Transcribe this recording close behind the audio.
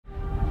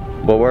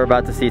What we're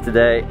about to see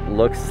today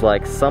looks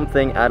like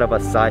something out of a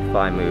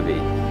sci-fi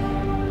movie.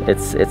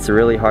 It's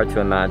really hard to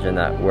imagine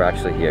that we're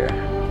actually here.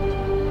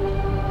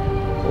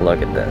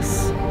 Look at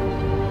this.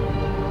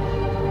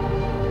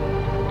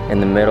 In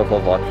the middle of a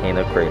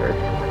volcano crater.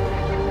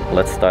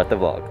 Let's start the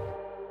vlog.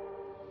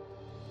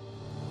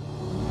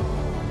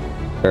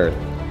 Earth.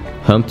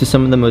 Home to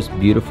some of the most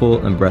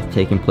beautiful and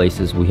breathtaking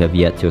places we have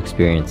yet to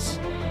experience.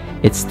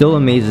 It still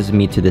amazes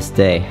me to this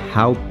day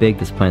how big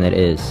this planet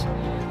is,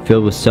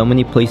 filled with so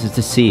many places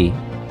to see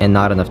and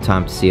not enough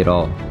time to see it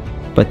all.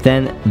 But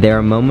then there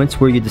are moments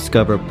where you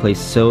discover a place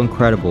so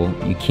incredible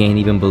you can't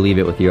even believe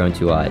it with your own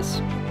two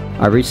eyes.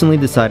 I recently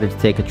decided to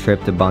take a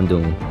trip to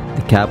Bandung,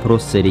 the capital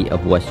city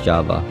of West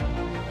Java.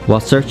 While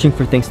searching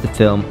for things to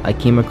film, I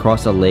came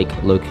across a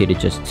lake located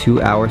just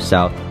 2 hours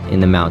south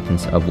in the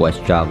mountains of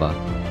West Java.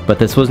 But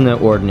this wasn't an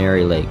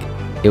ordinary lake.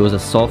 It was a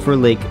sulfur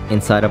lake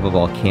inside of a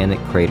volcanic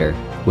crater,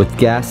 with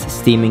gas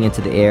steaming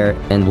into the air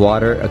and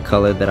water a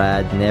color that I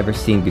had never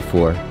seen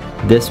before.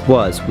 This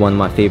was one of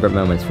my favorite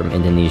moments from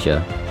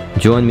Indonesia.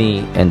 Join me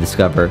and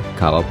discover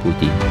Kawah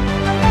Putih.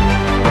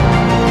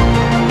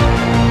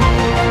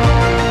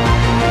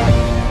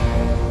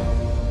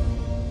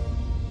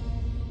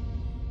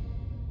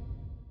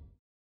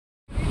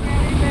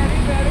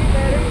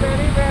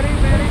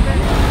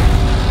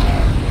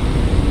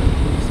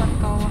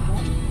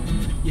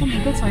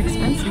 That's so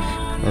expensive.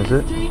 Is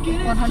it?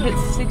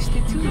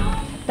 162.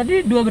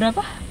 Tadi dua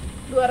berapa?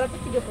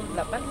 238,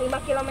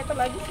 5 km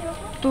lagi sih.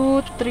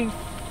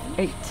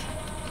 238.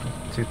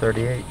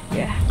 238?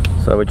 Yeah.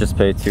 So we just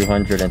paid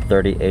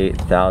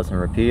 238,000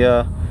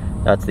 rupiah.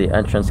 That's the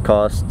entrance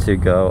cost to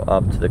go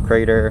up to the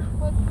crater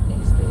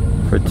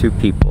for 2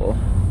 people.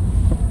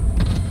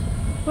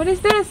 What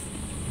is this?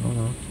 I don't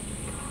know.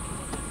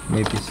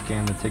 Maybe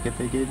scan the ticket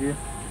they gave you?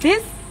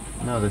 This?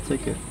 No, the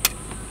ticket.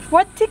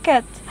 What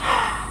ticket?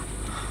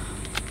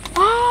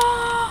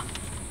 Oh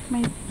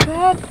my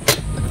god.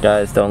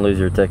 Guys, don't lose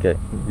your ticket.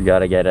 You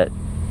gotta get it.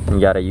 You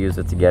gotta use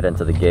it to get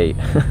into the gate.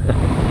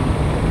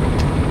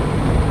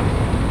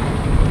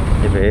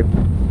 Hey babe,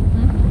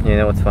 you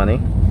know what's funny?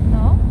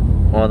 No.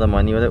 All the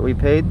money that we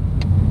paid,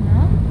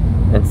 No.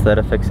 instead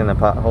of fixing the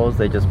potholes,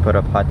 they just put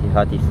up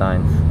hati-hati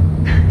signs.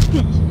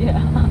 Yeah.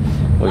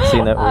 We've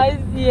seen that.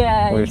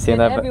 Yeah. We've seen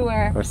that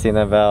everywhere. We've seen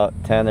about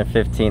 10 or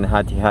 15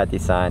 hati-hati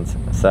signs.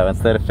 So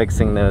instead of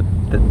fixing the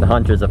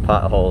hundreds of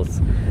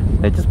potholes,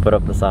 they just put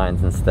up the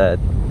signs instead.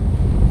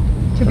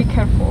 To be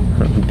careful.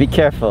 Be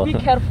careful. Be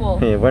careful.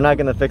 Yeah, we're not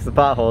gonna fix the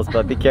potholes,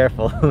 but be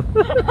careful.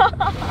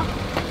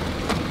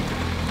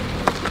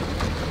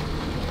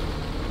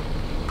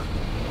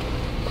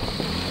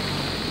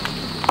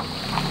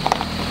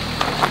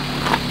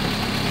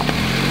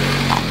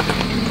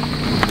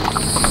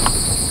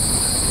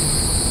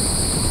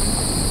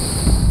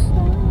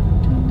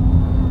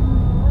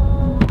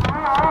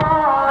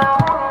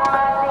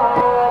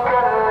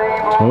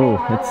 Oh,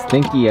 it's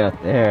stinky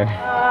out there.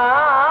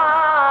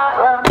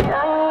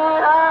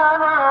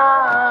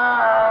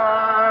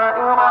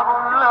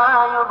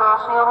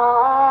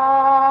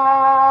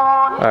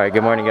 Alright,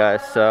 good morning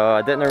guys. So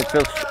I didn't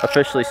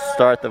officially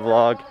start the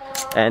vlog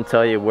and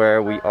tell you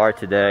where we are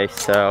today.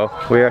 So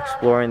we're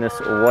exploring this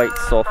white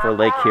sulfur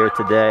lake here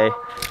today.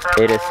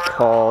 It is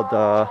called,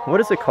 what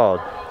is it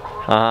called?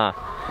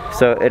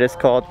 So it is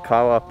called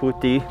Kawah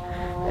Putih.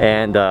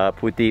 And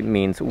Putih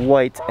means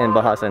white in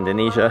Bahasa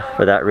Indonesia.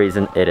 For that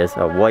reason, it is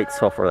a white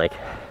sulfur lake.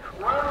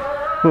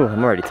 Whew,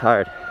 I'm already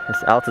tired.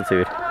 It's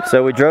altitude.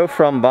 So we drove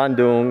from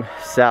Bandung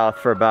south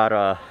for about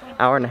an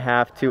hour and a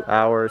half, 2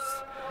 hours.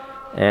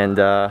 And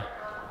so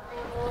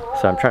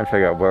I'm trying to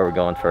figure out where we're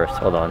going first.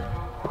 Hold on.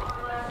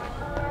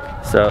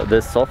 So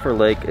this sulfur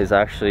lake is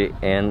actually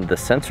in the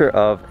center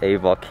of a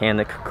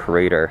volcanic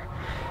crater.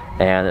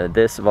 And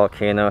this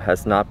volcano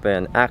has not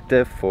been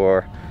active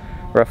for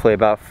roughly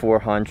about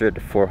 400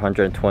 to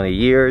 420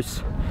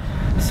 years.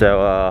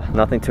 So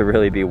nothing to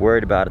really be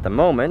worried about at the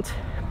moment,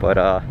 but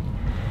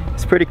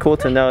it's pretty cool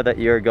to know that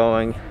you're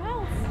going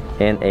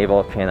in a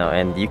volcano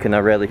and you can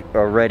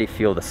already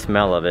feel the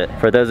smell of it.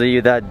 For those of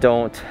you that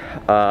don't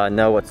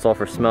know what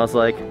sulfur smells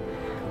like,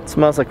 it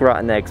smells like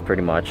rotten eggs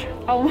pretty much.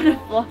 I want to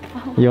vlog.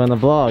 You want to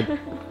vlog?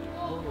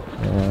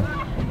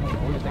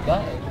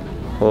 Yeah.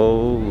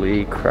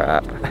 Holy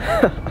crap.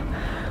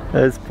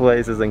 This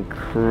place is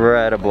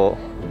incredible.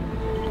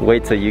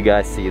 Wait till you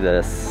guys see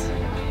this.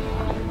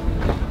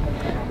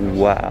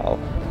 Wow.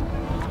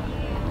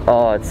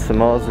 Oh, it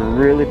smells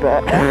really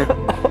bad.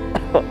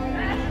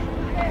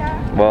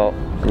 Well,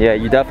 yeah,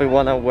 you definitely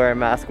want to wear a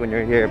mask when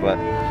you're here, but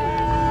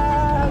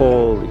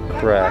holy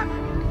crap.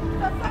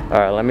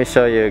 Alright, let me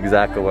show you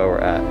exactly where we're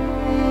at.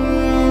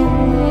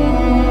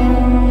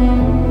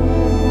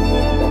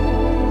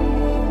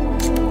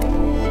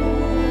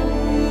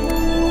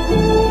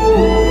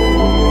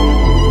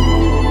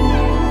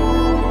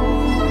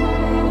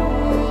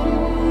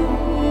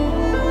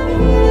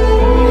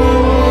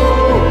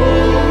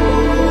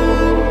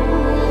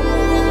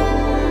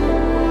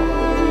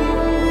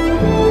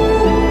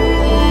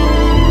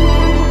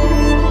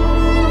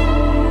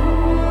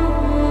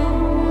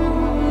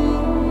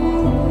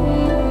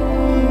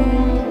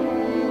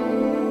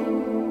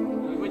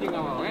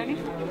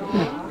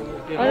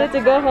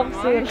 have to go home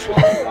soon.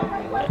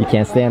 You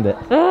can't stand it.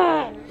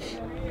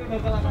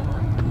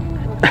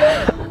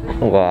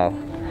 Wow.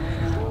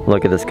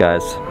 Look at this,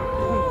 guys.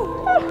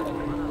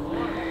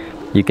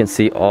 You can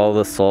see all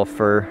the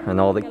sulfur and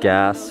all the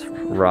gas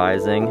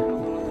rising.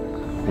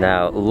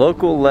 Now,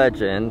 local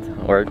legend,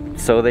 or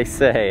so they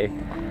say,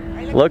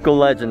 local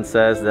legend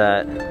says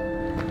that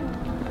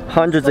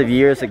hundreds of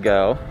years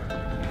ago,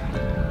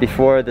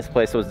 before this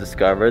place was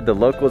discovered, the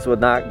locals would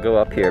not go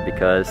up here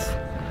because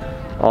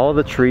all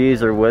the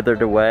trees are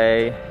withered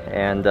away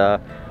and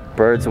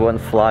birds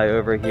wouldn't fly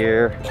over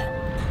here.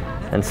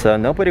 And so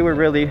nobody would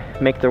really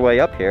make their way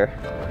up here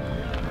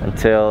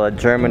until a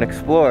German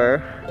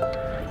explorer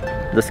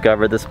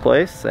discovered this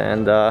place.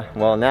 And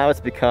well, now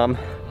it's become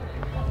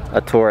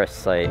a tourist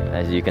site,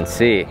 as you can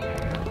see.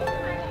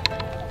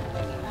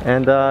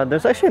 And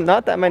there's actually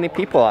not that many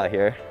people out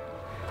here.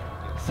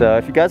 So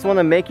if you guys want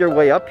to make your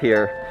way up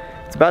here,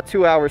 it's about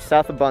 2 hours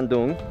south of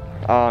Bandung.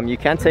 You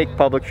can take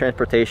public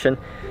transportation.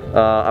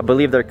 I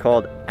believe they're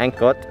called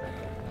angkot,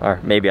 or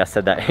maybe I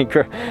said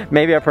that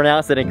maybe I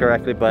pronounced it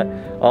incorrectly, but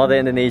all the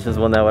Indonesians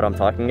will know what I'm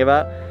talking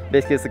about.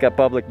 Basically, it's like a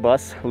public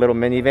bus, a little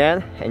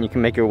minivan, and you can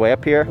make your way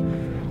up here.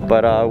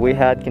 But we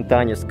had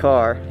Quintana's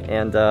car,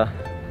 and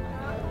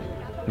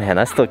man,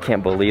 I still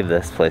can't believe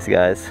this place,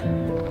 guys.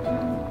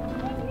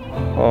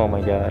 Oh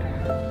my god.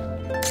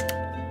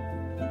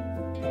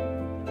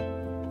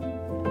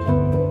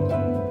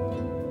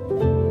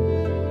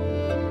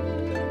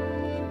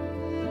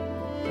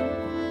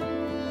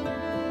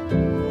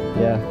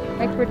 Yeah.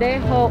 Like per day,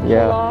 how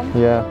Yeah. long?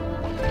 Yeah.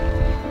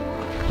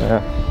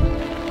 Yeah.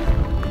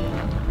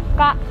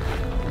 Kak,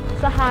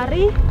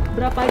 sehari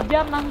berapa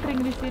jam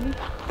nangkring di sini?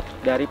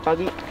 Dari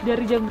pagi,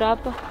 Dari jam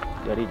berapa?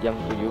 dari jam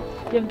 7,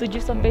 Jam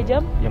 7 sampai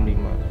jam? jam 5.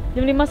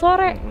 Jam 5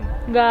 sore?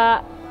 Mm-mm. Nggak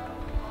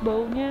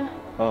baunya?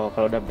 Oh,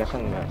 kalau udah biasa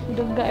enggak.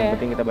 Udah enggak Yang ya?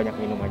 penting kita banyak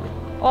minum aja.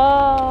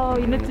 Oh,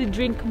 you need to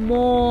drink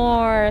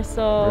more,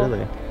 so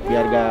Really?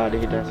 Biar gak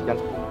dehidrasikan.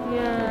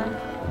 yeah.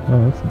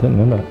 Oh, I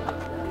didn't know that.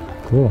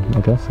 Cool, I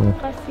guess so.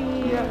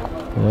 Kasih.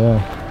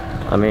 Yeah.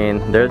 I mean,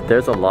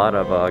 there's a lot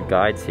of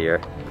guides here.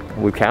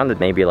 We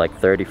counted maybe like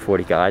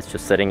 30-40 guides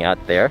just sitting out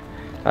there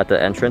at the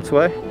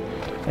entranceway.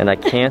 And I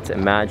can't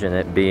imagine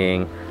it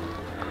being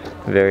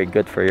very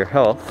good for your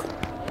health.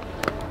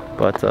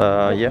 But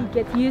yeah.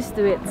 He get used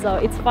to it, so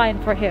it's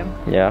fine for him.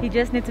 Yeah. He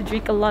just needs to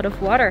drink a lot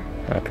of water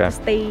Okay. to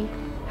stay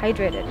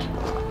hydrated.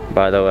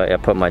 By the way, I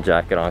put my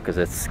jacket on because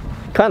it's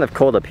kind of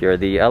cold up here.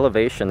 The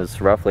elevation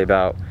is roughly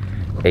about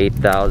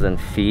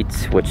 8,000 feet,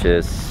 which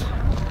is,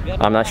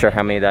 I'm not sure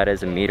how many that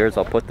is in meters.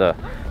 I'll put the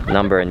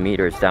number in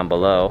meters down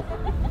below.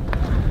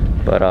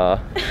 But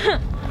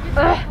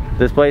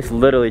this place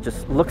literally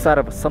just looks out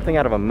of something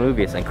out of a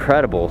movie. It's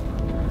incredible.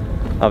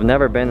 I've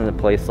never been in a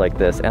place like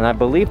this, and I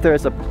believe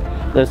there's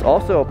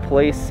also a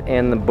place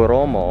in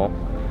Bromo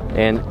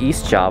in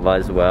East Java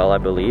as well, I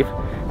believe,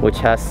 which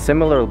has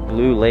similar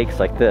blue lakes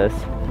like this.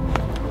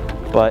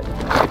 But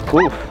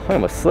ooh, I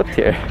almost slipped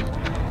here.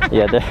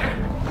 Yeah,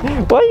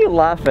 why are you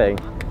laughing?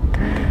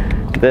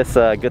 This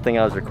good thing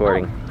I was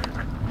recording.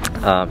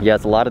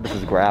 Yes, a lot of this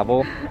is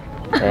gravel,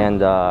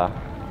 and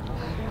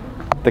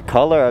the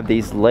color of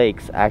these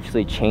lakes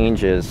actually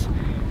changes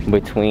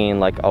between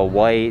like a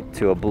white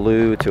to a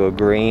blue to a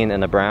green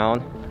and a brown.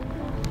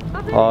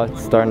 Oh,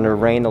 it's starting to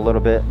rain a little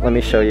bit. Let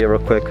me show you real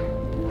quick.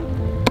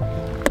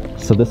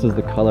 So this is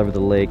the color of the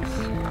lakes.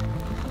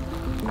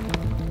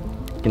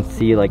 You can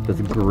see like this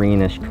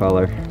greenish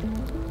color.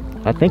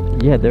 I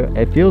think, yeah,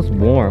 it feels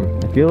warm.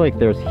 I feel like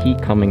there's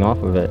heat coming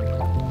off of it.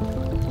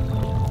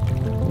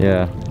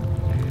 Yeah.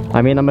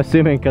 I mean, I'm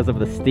assuming because of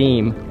the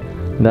steam.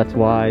 That's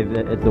why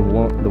the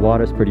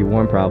water's pretty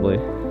warm probably.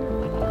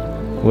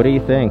 What do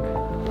you think?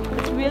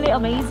 It's really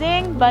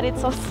amazing, but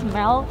it's so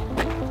smell,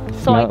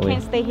 so I Smelly.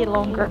 can't stay here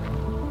longer.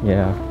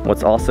 Yeah.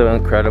 What's also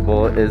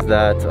incredible is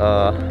that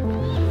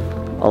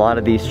a lot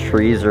of these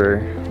trees are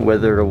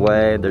withered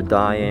away, they're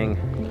dying.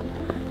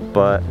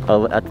 But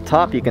at the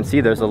top you can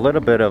see there's a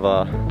little bit of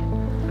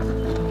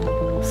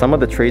some of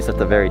the trees at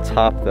the very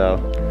top though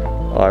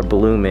are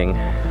blooming,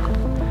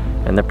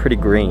 and they're pretty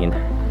green.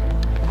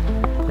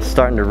 It's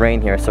starting to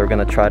rain here, so we're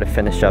gonna try to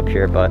finish up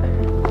here, but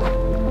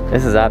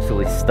this is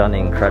absolutely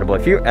stunning, incredible.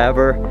 If you're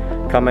ever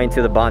coming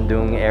to the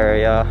Bandung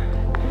area,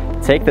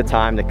 take the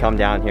time to come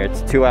down here.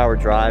 It's a 2-hour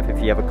drive if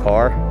you have a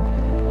car.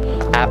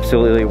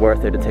 Absolutely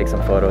worth it to take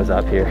some photos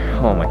up here.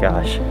 Oh my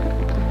gosh.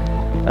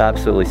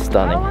 Absolutely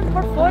stunning. I want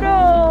more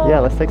photos. Yeah,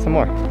 let's take some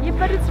more. Yeah,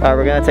 but it's Alright,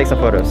 we're gonna take some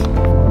photos.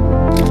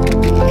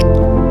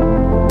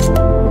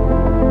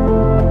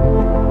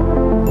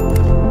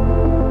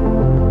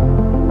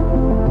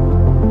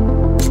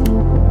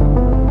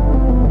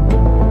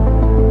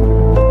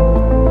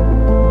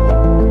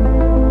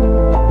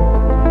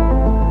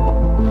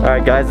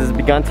 Alright guys, it's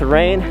begun to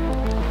rain.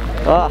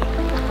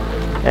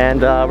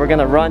 And we're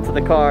gonna run to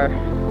the car.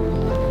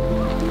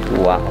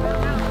 Wow.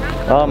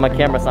 Oh, my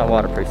camera's not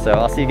waterproof, so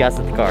I'll see you guys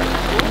at the car.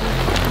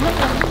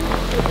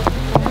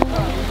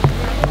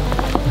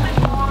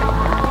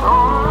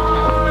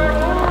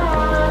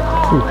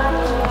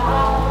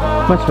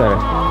 Much better.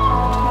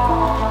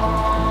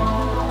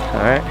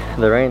 Alright,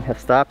 the rain has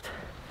stopped.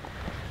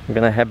 I'm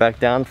gonna head back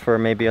down for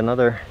maybe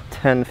another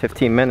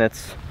 10-15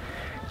 minutes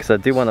because I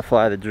do want to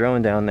fly the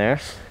drone down there,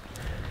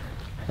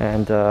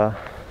 and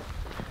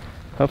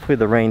hopefully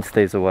the rain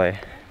stays away.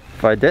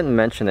 If I didn't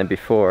mention it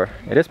before,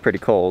 it is pretty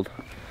cold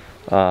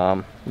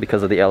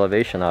because of the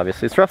elevation.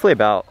 Obviously it's roughly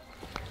about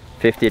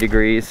 50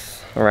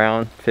 degrees,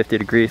 around 50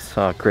 degrees.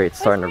 Oh great, it's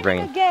starting to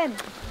rain again.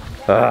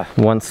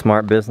 One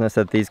smart business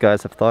that these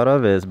guys have thought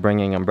of is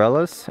bringing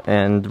umbrellas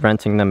and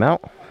renting them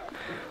out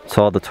to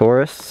all the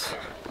tourists.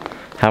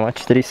 How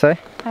much did he say?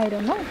 I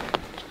don't know.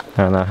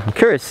 I don't know. I'm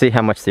curious to see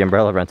how much the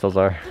umbrella rentals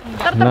are.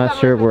 I'm not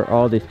sure where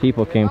all these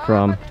people came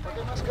from.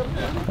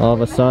 All of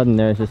a sudden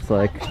there's just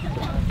like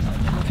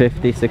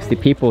 50, 60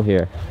 people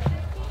here.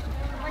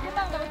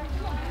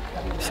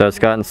 So it's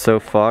gotten so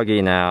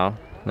foggy now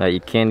that you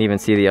can't even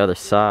see the other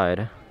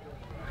side.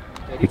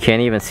 You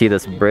can't even see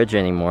this bridge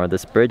anymore.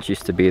 This bridge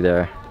used to be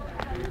there.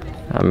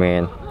 I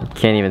mean, you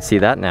can't even see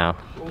that now.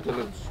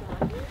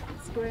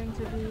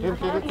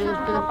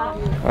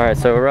 Alright,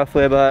 so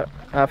roughly about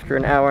after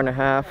an hour and a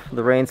half,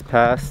 the rain's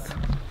passed,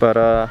 but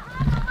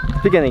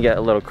it's beginning to get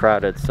a little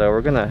crowded, so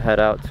we're gonna head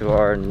out to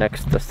our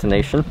next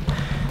destination.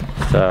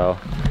 So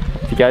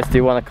if you guys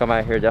do want to come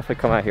out here,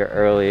 definitely come out here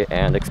early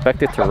and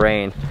expect it to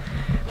rain,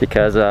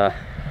 because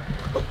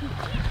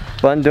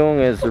Bandung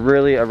is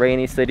really a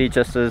rainy city,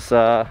 just as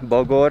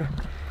Bogor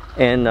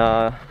in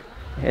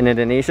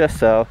Indonesia.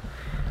 So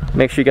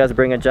make sure you guys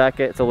bring a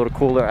jacket. It's a little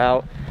cooler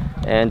out,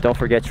 and don't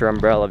forget your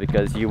umbrella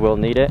because you will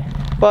need it.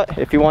 But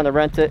if you want to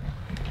rent it,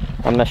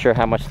 I'm not sure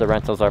how much the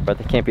rentals are, but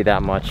they can't be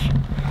that much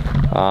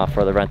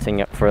for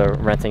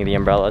renting the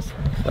umbrellas.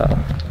 So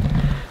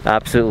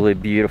absolutely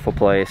beautiful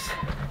place.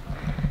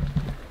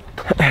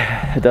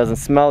 It doesn't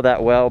smell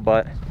that well,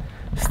 but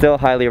still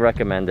highly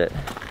recommend it.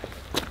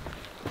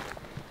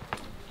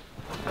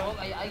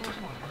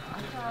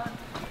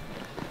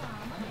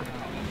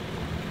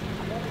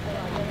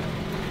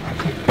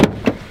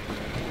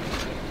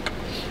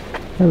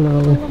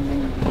 Hello.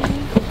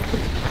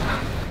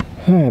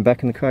 Alright,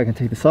 back in the car. I can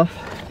take this off.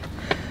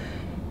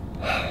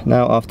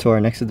 Now off to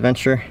our next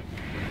adventure,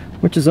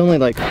 which is only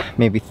like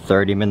maybe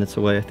 30 minutes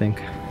away, I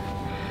think.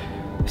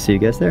 See you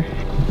guys there.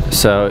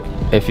 So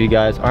if you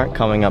guys aren't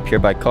coming up here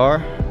by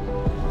car,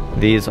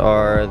 these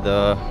are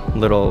the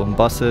little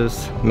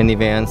buses,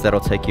 minivans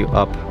that'll take you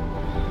up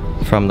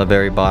from the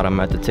very bottom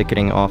at the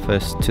ticketing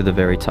office to the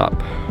very top.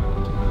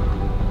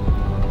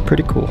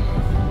 Pretty cool.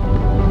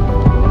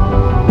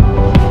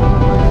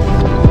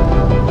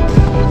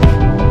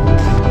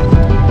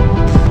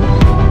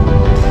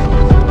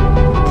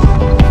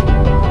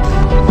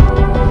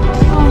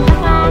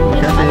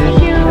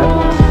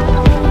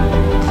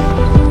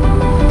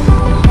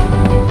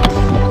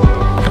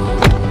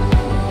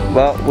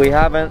 Well, we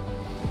haven't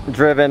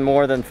driven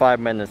more than 5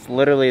 minutes.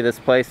 Literally, this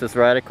place is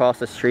right across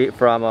the street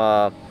from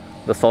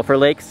the Sulfur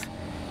lakes.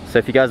 So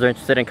if you guys are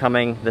interested in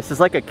coming, this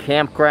is like a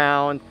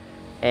campground,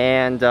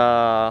 and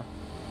I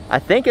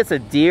think it's a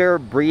deer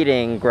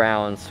breeding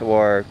grounds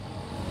or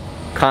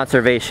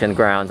conservation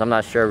grounds. I'm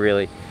not sure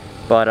really,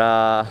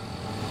 but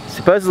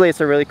supposedly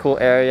it's a really cool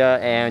area,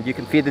 and you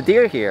can feed the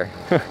deer here.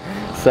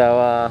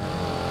 So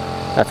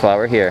that's why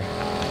we're here.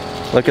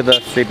 Look at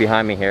the street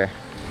behind me here.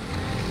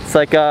 It's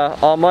like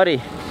all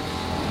muddy.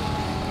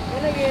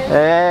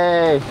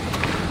 Hey!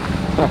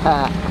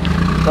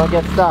 Don't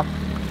get stuck.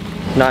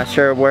 Not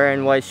sure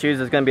wearing white shoes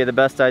is going to be the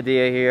best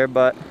idea here,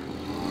 but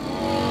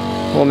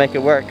we'll make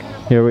it work.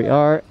 Here we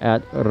are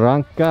at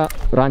Ranca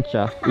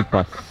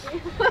Upas.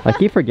 I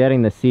keep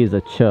forgetting the C is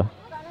a ch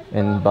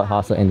in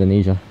Bahasa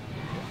Indonesia.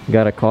 We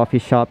got a coffee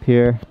shop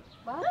here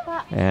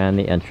and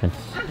the entrance.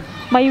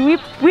 My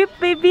whip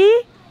baby.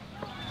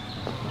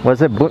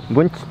 Was it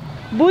Bucin.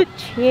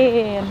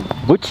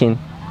 Bucin?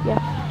 Yeah.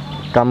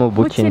 Kamu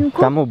bucin. Bucinku?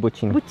 Kamu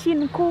bucin.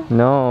 Bucinku.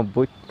 No,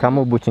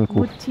 kamu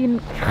bucinku. Bucin.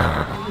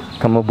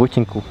 Kamu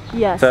bucinku.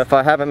 Yes. So if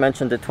I haven't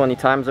mentioned it 20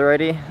 times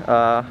already,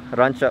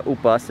 Ranca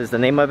Upas is the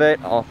name of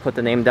it. I'll put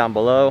the name down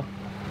below.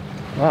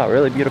 Wow,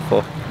 really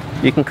beautiful.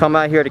 You can come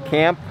out here to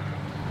camp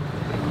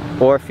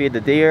or feed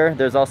the deer.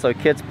 There's also a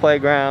kids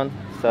playground.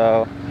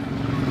 So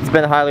it's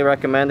been highly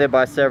recommended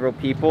by several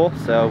people.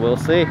 So we'll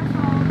see.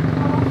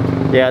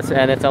 Yes,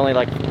 and it's only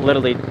like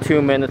literally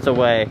 2 minutes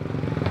away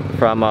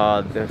from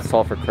the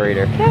Sulfur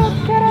crater.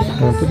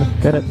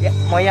 Get it. Ya,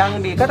 mau yang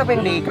di ikat apa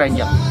yang di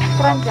keranjang?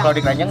 Keranjang. Kalau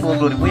di keranjang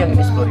 20.000, yang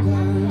ini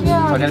 10.000.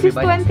 Yeah, this is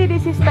 20,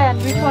 this is 10.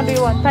 Which one do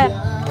you want? 10?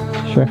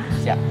 Sure.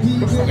 Ya.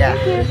 Ya.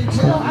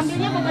 So,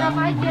 ambilnya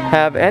beberapa aja.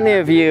 Have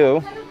any of you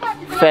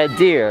fed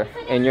deer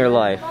in your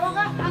life?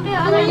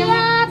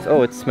 Oh,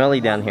 it's smelly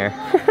down here.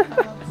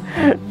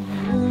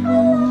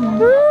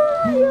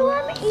 You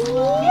wanna eat?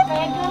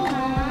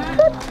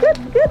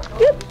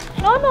 Good.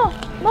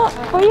 No,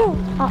 for you.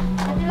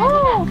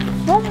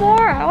 No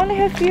more. I only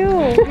have you.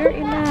 You're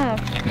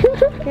enough.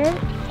 Okay.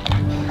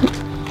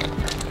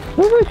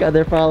 Oh my god,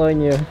 they're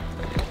following you.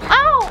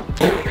 Ow!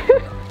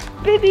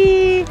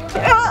 Baby!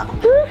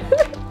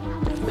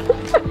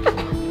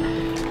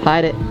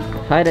 Hide it.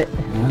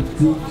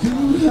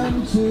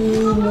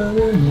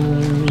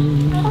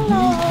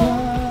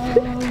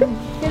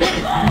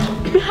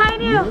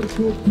 Behind you.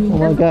 Oh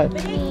my god.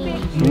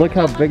 Look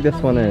how big this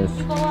one is.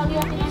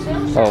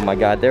 Oh my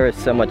god, there is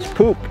so much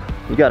poop.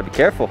 You gotta be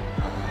careful.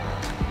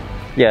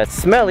 Yeah, it's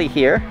smelly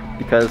here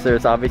because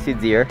there's obviously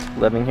deer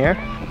living here.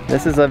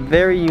 This is a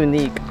very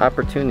unique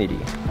opportunity.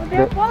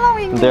 They're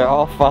following me. They're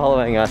all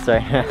following us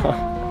right now.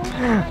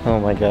 Oh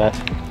my god.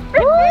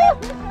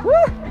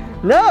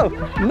 No!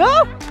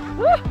 No!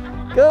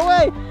 Go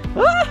away!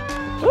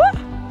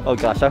 Oh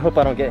gosh, I hope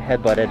I don't get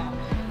headbutted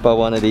by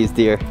one of these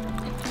deer.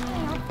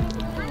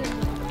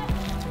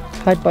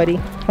 Hi buddy,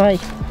 hi.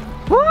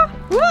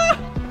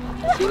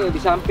 Sini di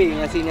samping,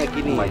 ya sini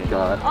gini. Oh my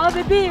god. Oh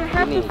baby, you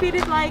have to feed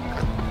it like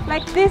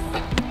this.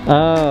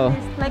 Oh,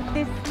 Like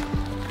this.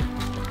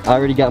 I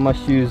already got my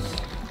shoes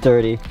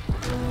dirty.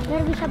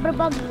 Biar bisa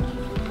berbagi.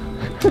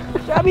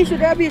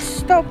 Sudah habis,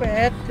 stop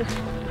it.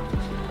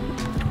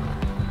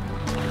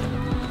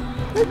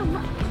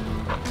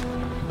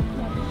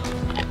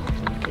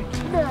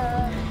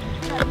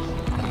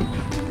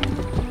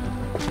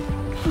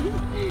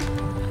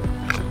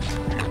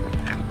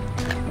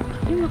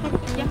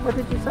 What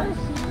did you say?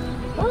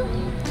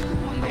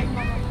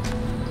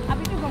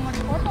 Abi juga mau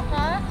dipoto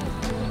kak.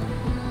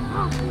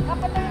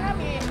 Kapan tangan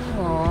Abi?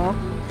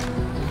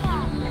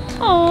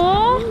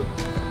 Oh.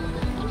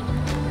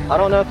 I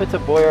don't know if it's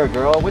a boy or a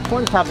girl. Which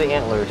ones have the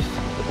antlers?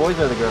 The boys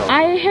or the girls?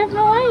 I have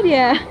no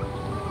idea.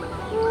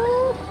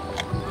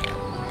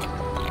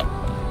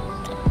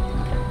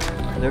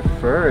 Their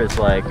fur is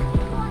like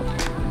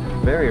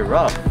very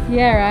rough.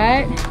 Yeah,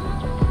 right?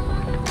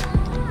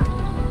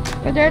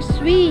 But they're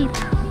sweet.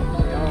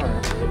 They are.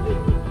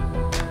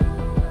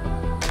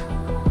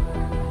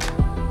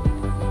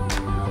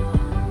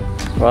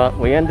 Well,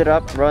 we ended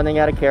up running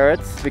out of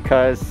carrots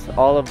because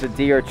all of the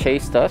deer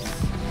chased us.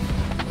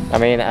 I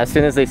mean, as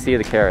soon as they see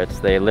the carrots,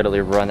 they literally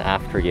run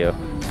after you.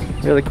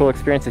 Really cool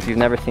experience if you've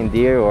never seen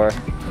deer or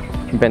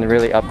been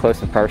really up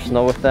close and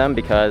personal with them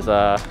because,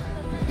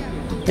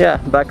 yeah,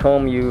 back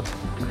home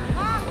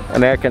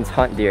Americans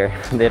hunt deer.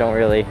 They don't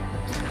really,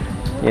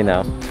 you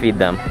know, feed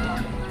them.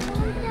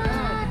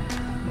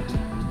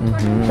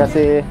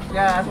 Kasi,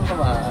 Ya,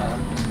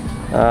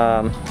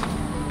 sama.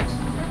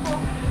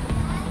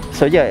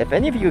 so yeah, if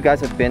any of you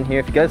guys have been here,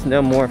 if you guys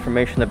know more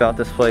information about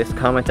this place,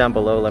 comment down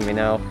below, let me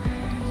know.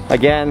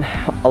 Again,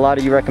 a lot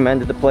of you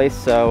recommended the place,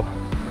 so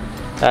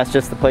that's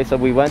just the place that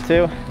we went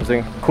to. It was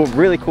a cool,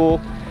 really cool,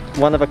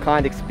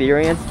 one-of-a-kind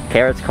experience.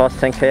 Carrots cost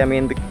 10K. I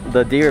mean,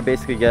 the deer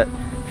basically get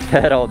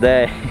fed all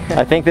day.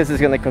 I think this is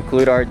going to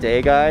conclude our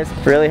day, guys.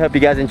 Really hope you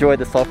guys enjoyed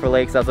the Sulfur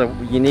Lakes. That was a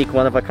unique,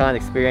 one-of-a-kind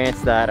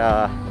experience that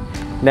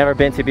never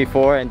been to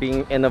before, and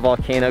being in the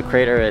volcano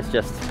crater is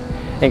just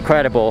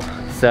incredible.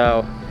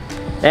 So,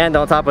 and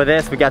on top of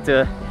this, we got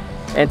to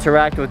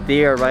interact with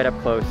deer right up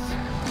close.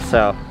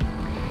 So,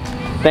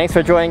 thanks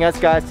for joining us,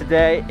 guys,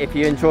 today. If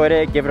you enjoyed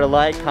it, give it a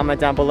like,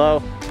 comment down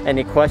below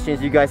any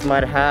questions you guys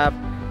might have.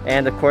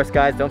 And of course,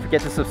 guys, don't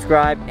forget to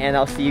subscribe, and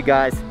I'll see you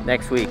guys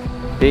next week.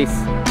 Peace.